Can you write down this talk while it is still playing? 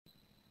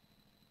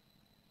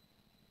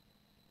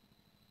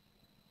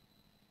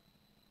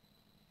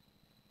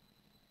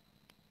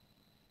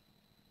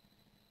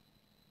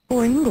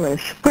For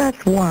English, press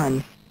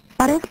 1.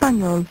 Para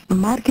español,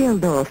 marque el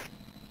 2.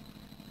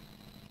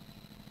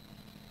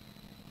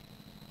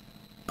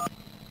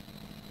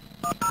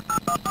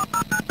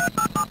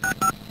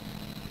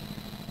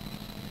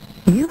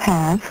 You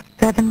have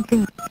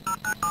 17.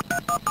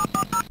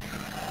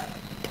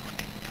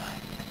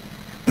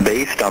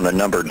 Based on the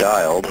number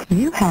dialed,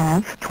 You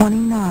have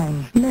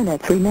 29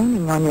 minutes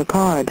remaining on your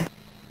card.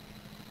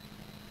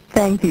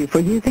 Thank you for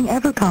using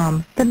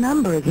Evercom. The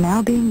number is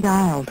now being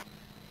dialed.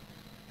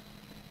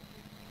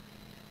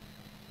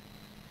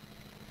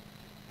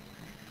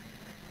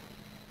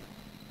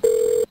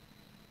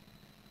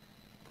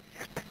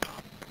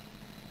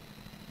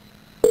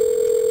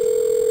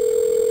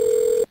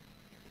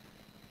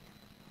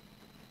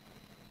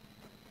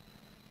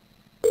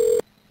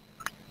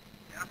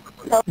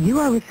 You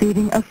are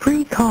receiving a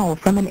free call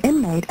from an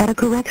inmate at a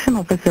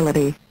correctional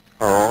facility.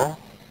 Hello?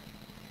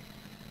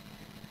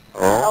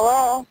 Hello?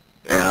 Hello?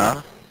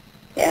 Yeah?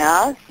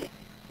 Yes?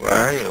 Where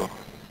are you?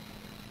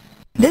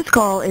 This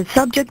call is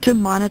subject to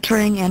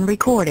monitoring and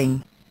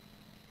recording.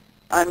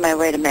 On my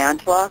way to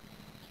Mantua?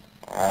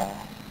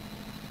 Oh.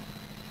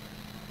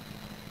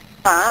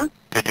 Huh?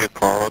 Did you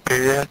call up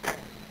here yet?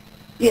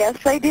 Yes,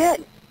 I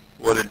did.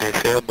 What did they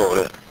say about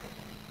it?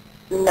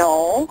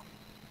 No.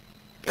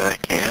 That I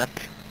can't?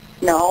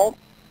 No.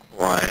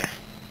 Why?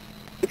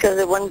 Because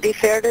it wouldn't be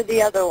fair to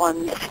the other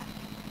ones.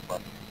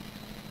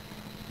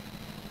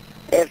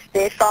 If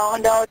they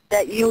found out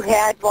that you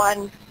had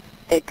one,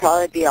 they'd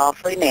probably be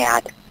awfully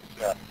mad.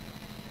 Yeah.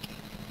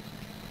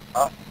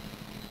 Oh.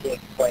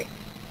 Wait.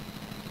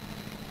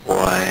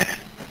 Why?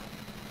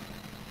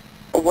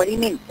 What do you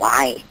mean,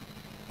 why?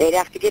 They'd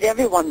have to get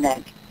everyone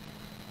then.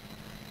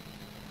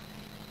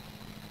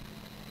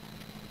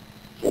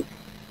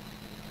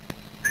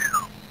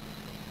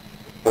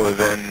 Well,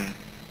 then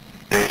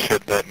they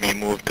should let me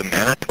move to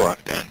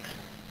Manitowoc then.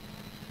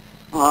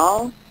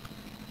 Well,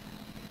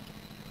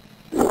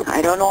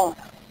 I don't know.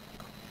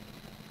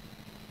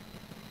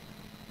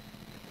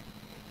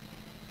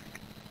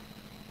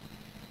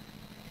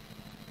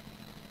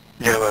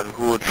 Yeah, but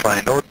who would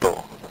find out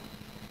though?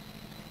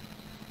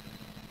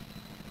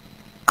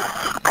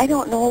 I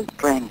don't know,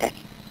 Brendan.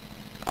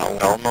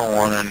 I'll know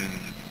one and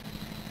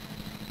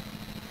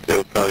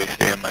they'll probably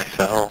say it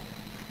myself.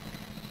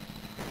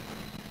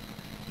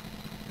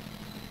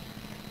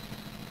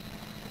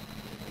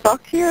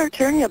 Talk to your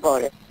attorney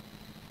about it.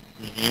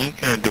 He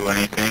ain't gonna do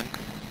anything.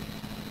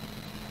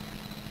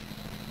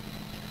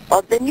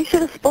 Well, then you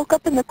should have spoke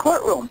up in the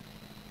courtroom.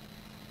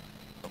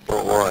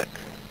 About what?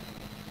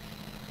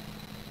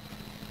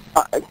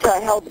 To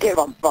help give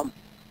them.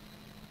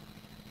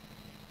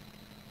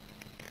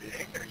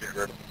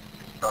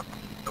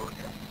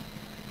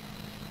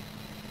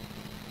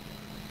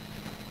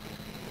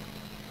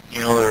 You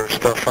know, there was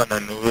stuff on the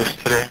news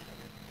today.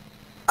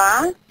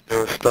 Huh? There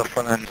was stuff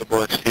on the news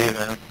about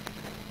Steven.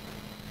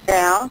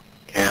 Yeah?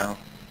 Yeah.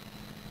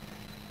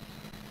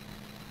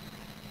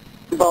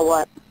 About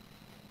what?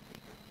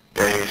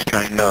 That he's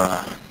trying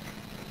to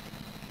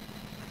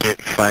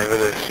get 5 of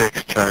the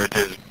 6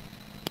 charges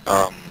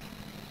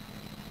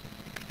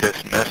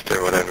dismissed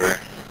or whatever.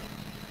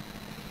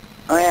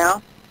 Oh, yeah?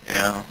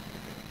 Yeah.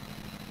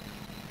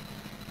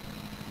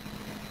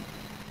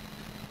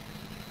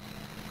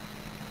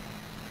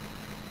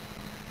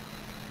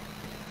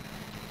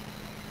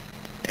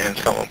 And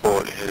something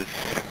about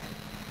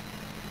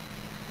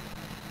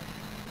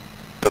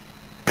the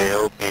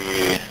bail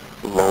be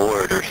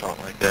lowered or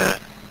something like that.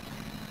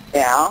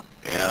 Yeah?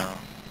 Yeah.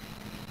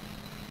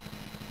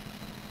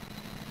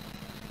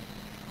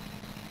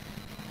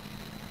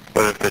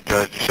 But if the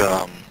judge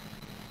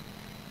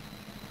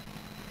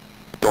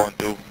don't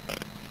do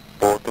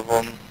both of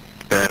them,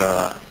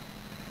 then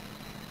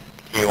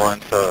he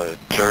wants a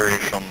jury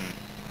from,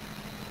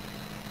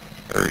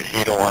 or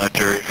he don't want a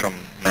jury from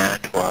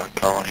Manitowoc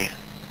County.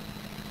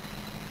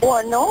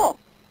 Well, no.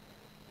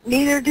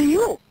 Neither do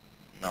you.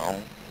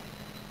 No.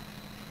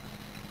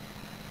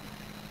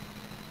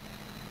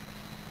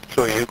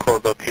 So you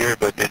called up here,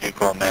 but did you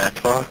call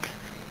Manitowoc?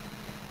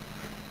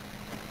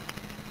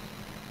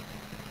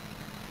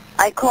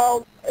 I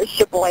called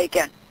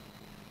Sheboygan.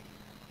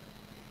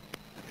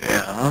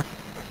 Yeah.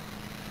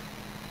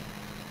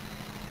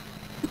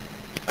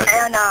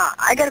 And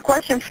I got a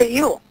question for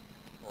you.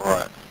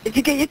 What? Did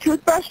you get your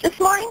toothbrush this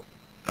morning?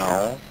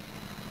 No.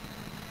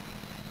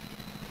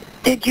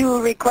 Did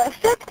you request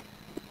it?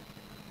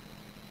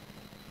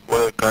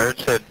 Well, the guard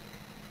said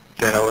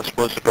that I was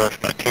supposed to brush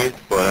my teeth,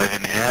 but I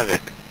didn't have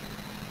it.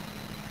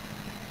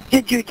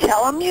 Did you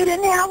tell him you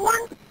didn't have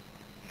one?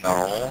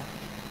 No.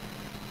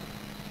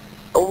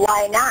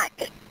 Why not?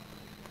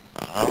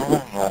 I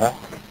don't know.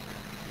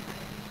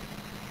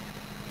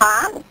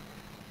 Huh?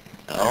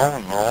 I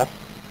don't know.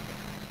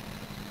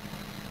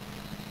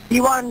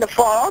 You want them to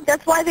fall?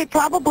 That's why they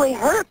probably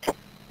hurt.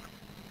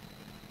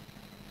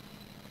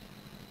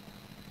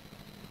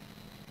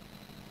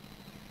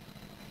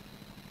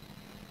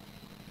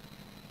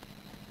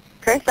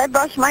 Chris, I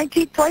brush my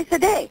teeth twice a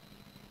day.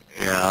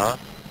 Yeah.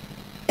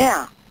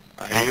 Yeah.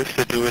 I used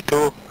to do it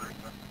too.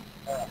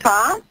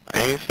 Huh?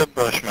 I used to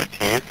brush my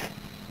teeth.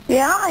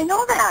 Yeah, I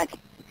know that.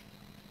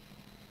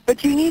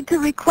 But you need to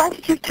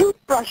request your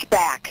toothbrush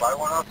back. I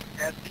went up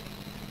and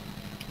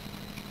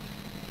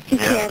He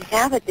Yeah. can't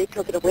have it. They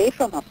took it away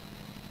from him.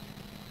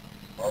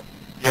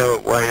 yeah,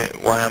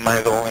 but why am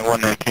I the only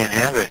one that can't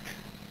have it?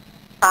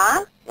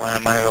 Huh? Why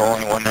am I the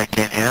only one that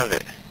can't have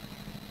it?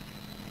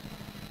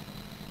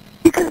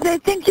 Because they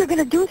think you're going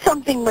to do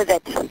something with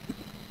it.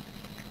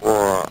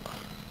 Well,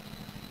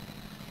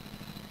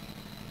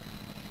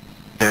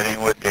 that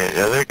ain't what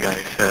the other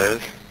guy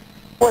says.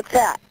 What's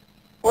that?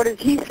 What does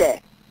he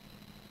say?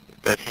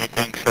 That he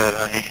thinks that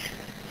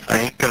I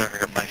ain't gonna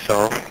hurt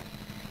myself.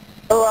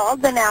 Well,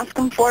 then ask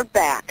him for it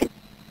back.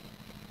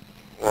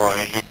 Well,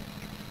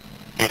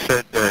 he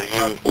said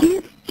that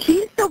you...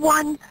 He's the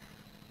one,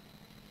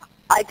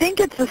 I think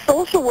it's the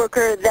social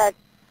worker that,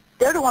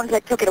 they're the ones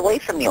that took it away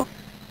from you,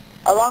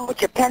 along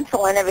with your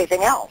pencil and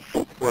everything else.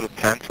 What a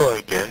pencil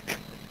I get.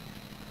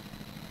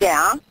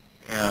 Yeah,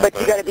 Yeah, but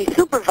you got to be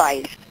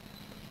supervised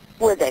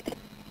with it,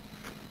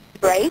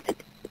 right?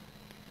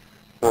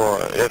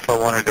 Well, if I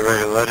wanted to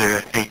write a letter,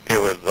 I think they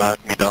would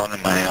lock me down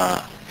in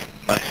my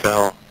my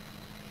cell.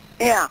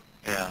 Yeah.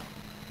 Yeah.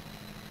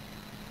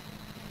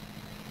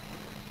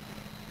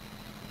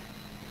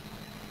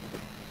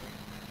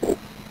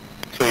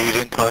 So you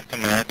didn't talk to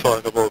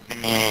Manitowoc about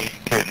me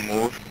getting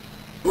moved?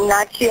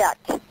 Not yet.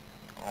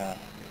 Oh.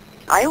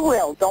 I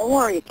will. Don't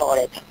worry about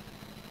it.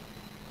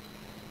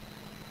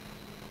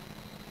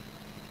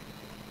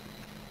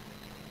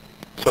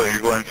 So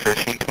you're going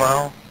fishing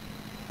tomorrow?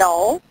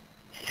 No,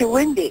 it's too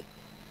windy.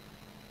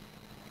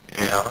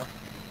 Yeah.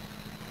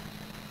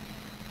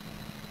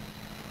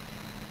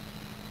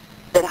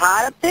 Is it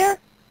hot up there?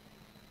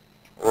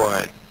 Well,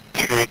 at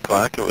 3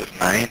 o'clock it was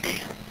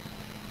 90.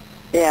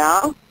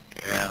 Yeah.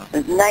 Yeah.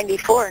 It's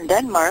 94 in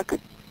Denmark.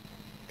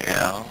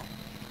 Yeah.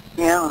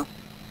 Yeah.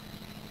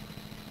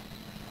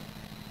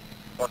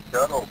 What's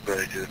that old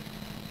bridge?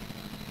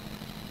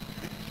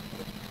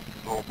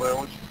 Oh, man,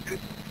 what you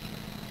do?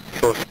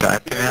 So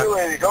Scott didn't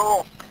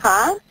have,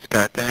 Huh?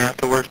 Scott didn't have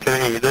to work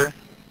today either?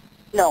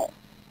 No.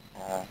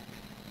 Oh.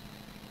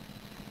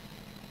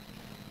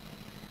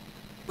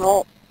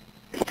 No.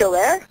 Still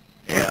there?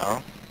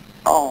 Yeah.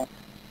 Oh.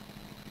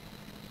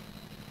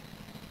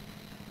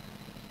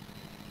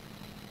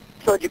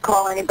 So did you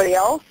call anybody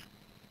else?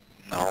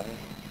 No.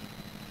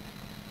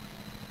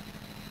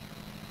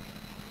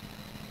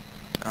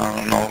 I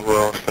don't know who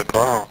else to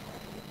call.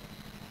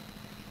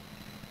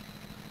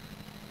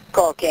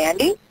 Call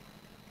Candy?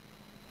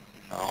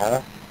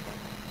 No.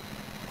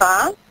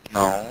 Huh?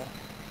 No.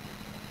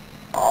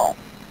 Oh.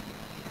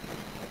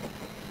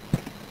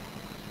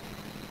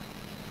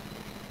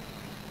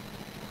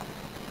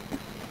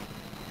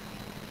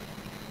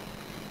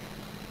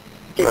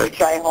 Did you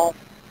try home?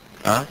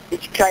 Huh?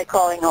 Did you try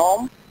calling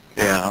home?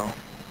 Yeah.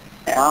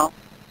 Yeah.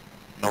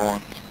 No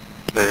one's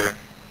there.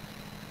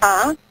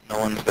 Huh? No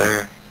one's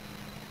there.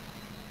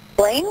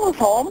 Blaine was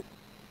home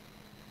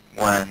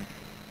When?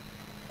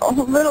 a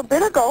little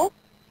bit ago.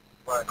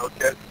 Why,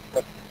 okay.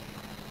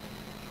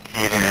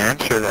 He didn't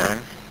answer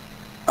then.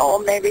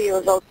 Oh, maybe he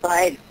was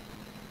outside.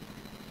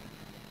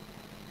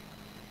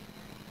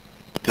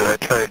 Did I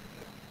try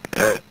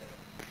at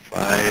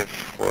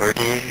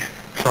 5:40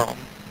 something?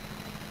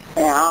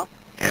 Yeah.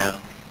 Yeah.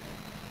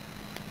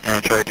 And I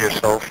tried your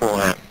cell phone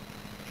at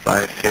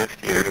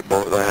 5:50 or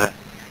about that.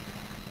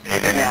 He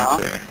didn't Yeah.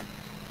 answer.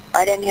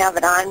 I didn't have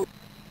it on.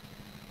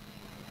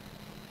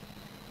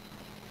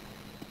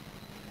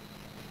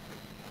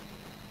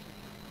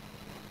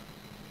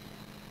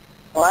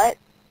 What?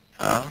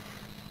 Huh?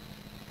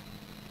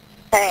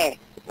 Hey.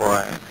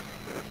 What?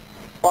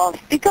 Well,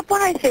 speak up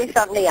when I say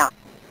something to you.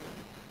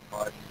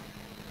 What?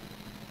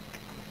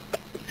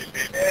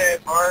 Hey,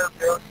 Marv,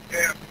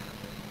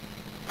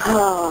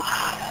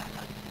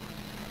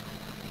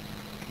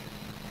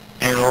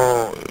 you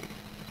know,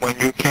 when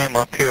you came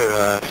up here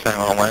last time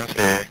on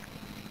Wednesday,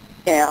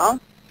 Yeah?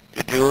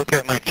 did you look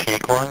at my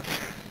cheek once?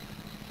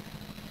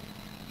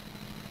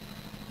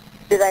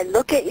 Did I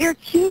look at your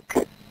cheek?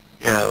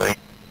 Yeah, like,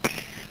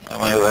 on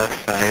my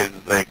left side,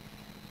 like,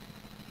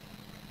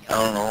 I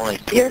don't know,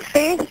 like... Your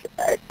face,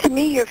 to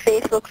me, your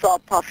face looks all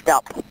puffed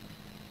up.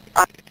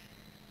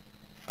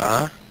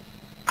 Huh?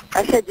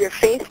 I said your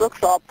face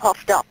looks all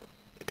puffed up.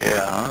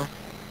 Yeah.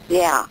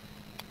 Yeah.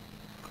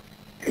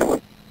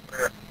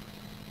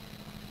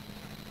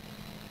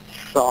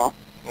 So,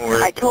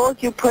 Where? I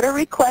told you, put a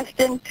request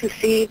in to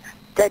see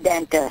the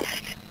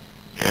dentist.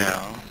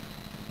 Yeah.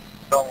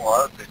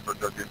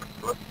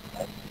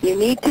 You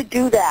need to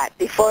do that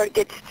before it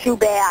gets too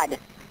bad.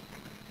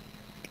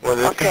 Well,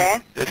 this Okay.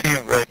 ain't, this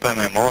ain't right by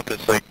my mouth.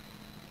 It's like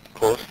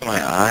close to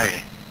my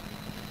eye.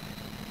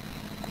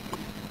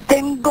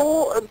 Then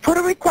go put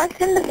a request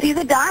in to see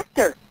the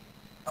doctor.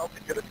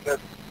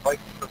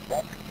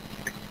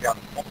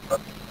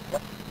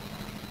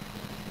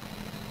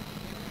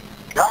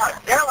 God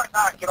damn it,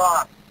 knock it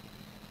off.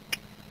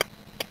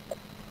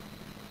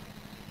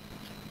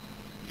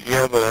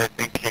 Yeah, but I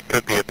think it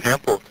could be a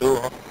pimple, too.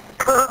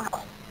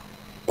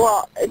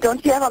 Well,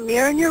 don't you have a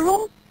mirror in your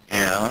room?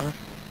 Yeah.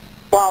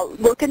 Well,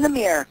 look in the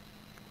mirror.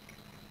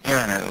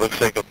 Yeah, and it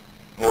looks like a,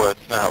 well,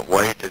 it's not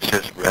white, it's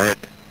just red.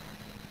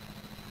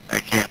 I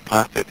can't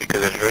pop it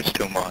because it hurts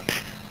too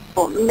much.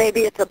 Well,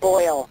 maybe it's a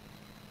boil.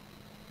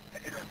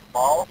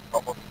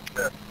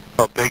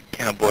 How big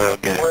can a boil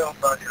get?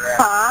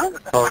 Huh?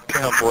 How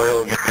can a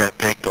boil get that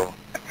big though?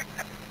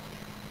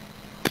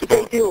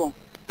 They do.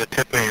 The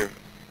tip of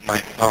my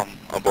thumb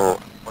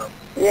about.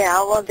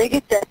 Yeah, well, they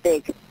get that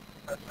big.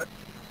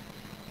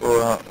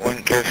 Well,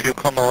 if you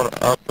come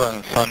out up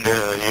on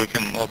Sunday, you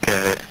can look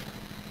at it.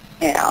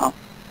 Yeah.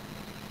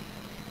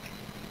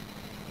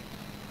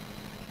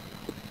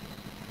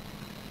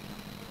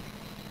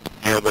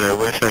 Yeah, but I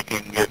wish I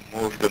can get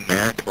moved to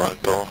Manitowoc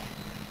though.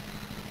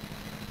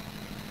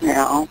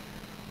 Yeah.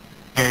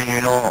 And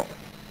you know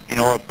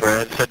what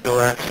Brad said the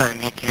last time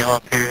he came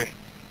up here?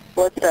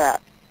 What's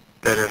that?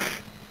 That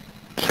if,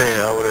 say,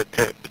 I would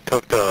have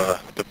took the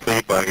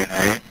plea bargain,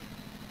 right?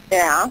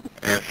 Yeah.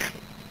 If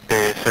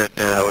they said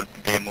that I would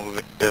be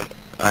moving, if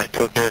I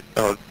took it,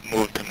 I would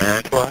move to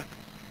Manitowoc.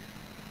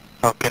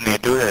 How can they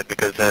do that?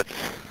 Because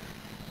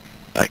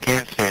I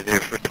can't stay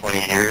there for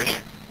 20 years.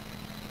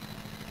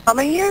 How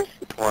many years?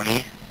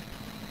 20?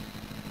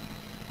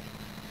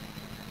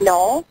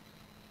 No.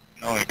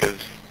 No, because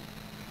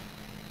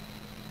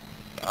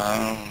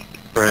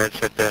Brad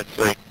said that's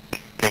like,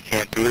 they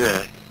can't do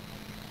that.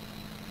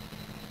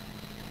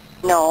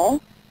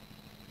 No.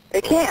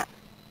 They can't.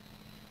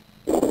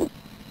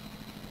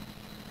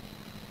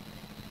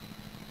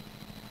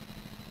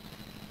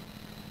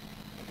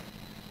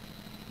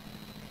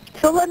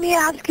 So let me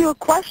ask you a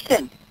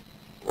question.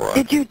 What?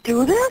 Did you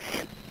do this?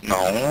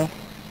 No.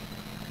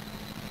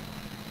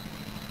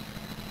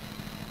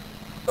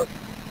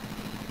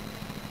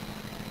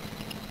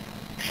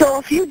 So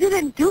if you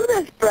didn't do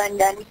this,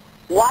 Brendan,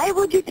 why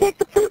would you take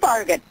the plea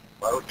bargain?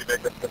 Why would you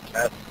make that such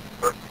an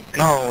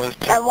No, it was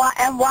just...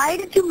 And why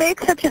did you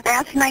make such an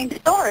asinine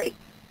story?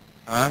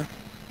 Huh?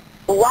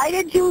 Why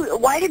did you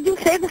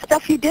say the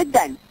stuff you did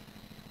then?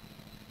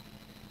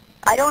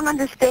 I don't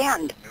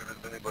understand.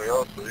 Anybody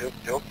else,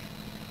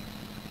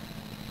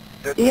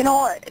 You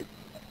know,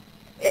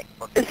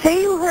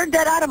 say you heard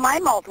that out of my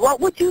mouth. What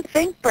would you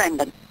think,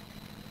 Brendan?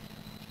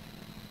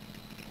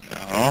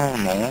 I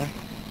don't know.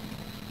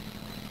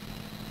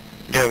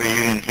 Yeah, but you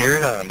didn't hear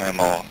it out of my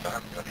mouth.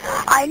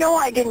 I know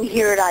I didn't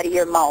hear it out of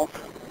your mouth.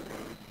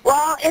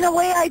 Well, in a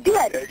way I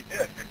did. Yeah, you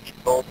did. You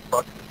told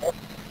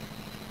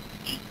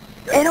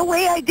In a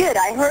way I did.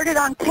 I heard it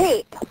on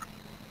tape.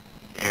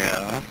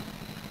 Yeah.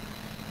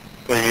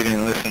 But you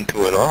didn't listen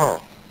to it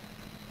all.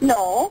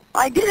 No,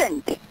 I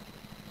didn't.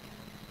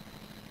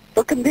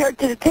 But compared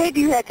to the tape,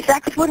 you had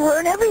sex with her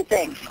and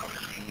everything.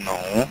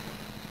 No.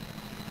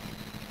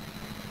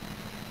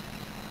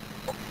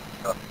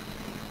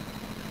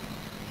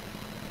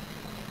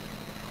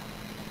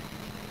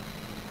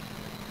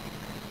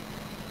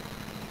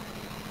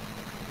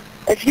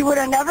 If you would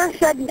have never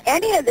said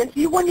any of this,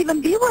 you wouldn't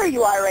even be where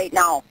you are right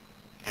now.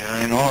 Yeah,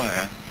 I know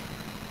that.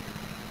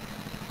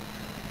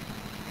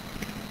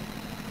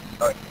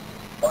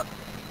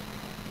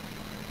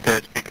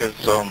 That's because,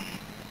 I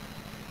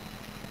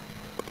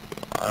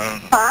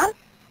don't know. Huh?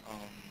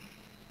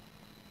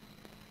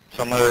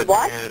 Some of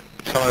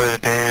the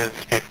days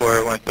before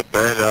I went to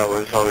bed, I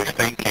was always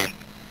thinking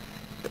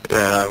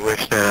that I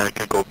wish that I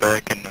could go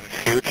back in the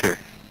future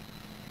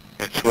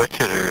and switch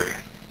it or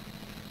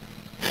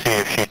see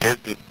if she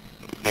did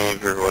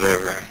leave or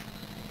whatever.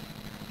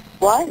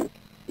 What?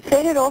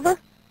 Say it over?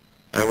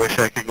 I wish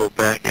I could go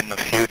back in the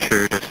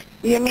future to...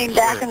 You mean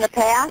back in the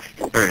past?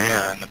 Or,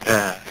 yeah, in the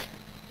past.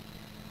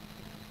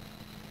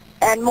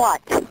 And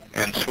what?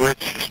 And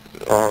switch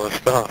all the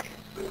stuff.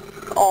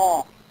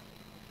 Oh.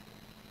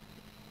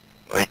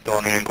 Like,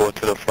 don't even go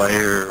to the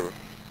fire or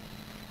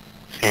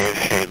see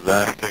if she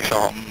left or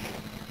something.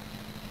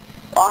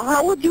 Well,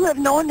 how would you have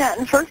known that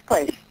in the first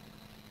place?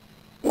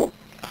 I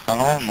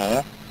don't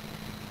know.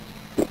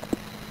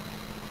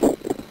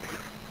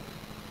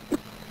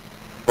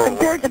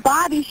 Compared to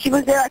Bobby, she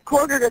was there at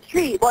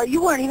 2:45. Well,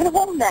 you weren't even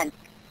home then.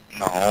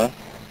 No.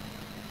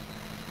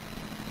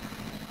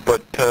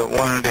 But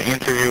one of the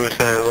interviews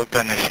that I looked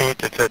on the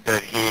sheet, it said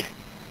that he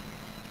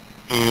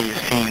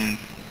seen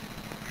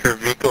her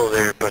vehicle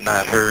there, but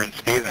not her and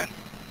Steven.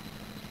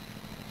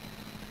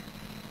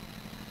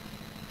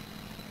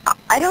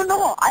 I don't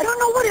know. I don't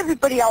know what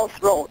everybody else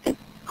wrote.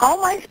 How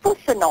am I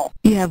supposed to know?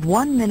 You have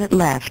 1 minute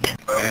left.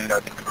 And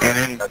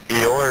in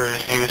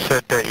yours, you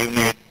said that you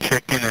made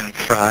chicken and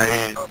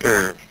fries,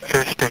 or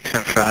fish sticks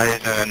and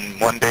fries, and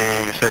one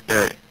day you said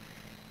that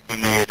you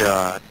made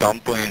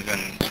dumplings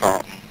and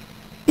something.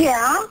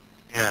 Yeah.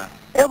 Yeah.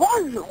 It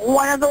was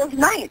one of those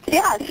nights,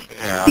 yes.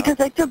 Yeah. Because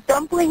I took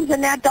dumplings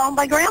and that down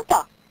by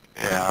Grandpa.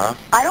 Yeah.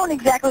 I don't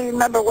exactly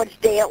remember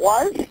which day it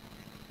was.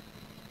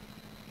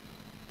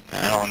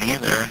 I don't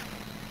either.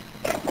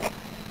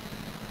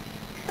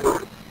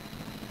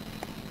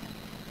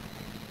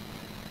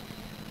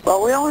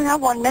 Well, we only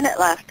have 1 minute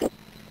left.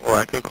 Well,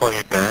 I could call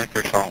you back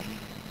or something.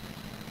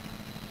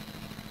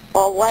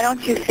 Well, why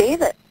don't you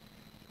save it?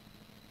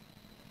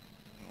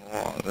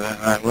 Well, Then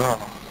I will.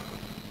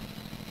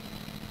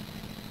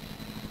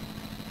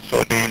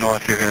 So do you know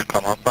if you're going to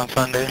come up on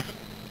Sunday?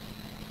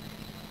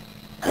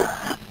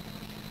 I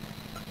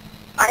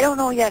don't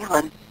know yet,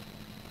 hon.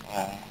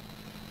 Oh.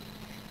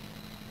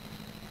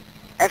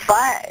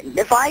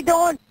 If I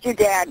don't, your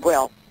dad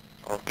will.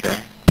 Okay.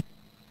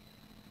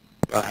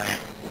 Bye.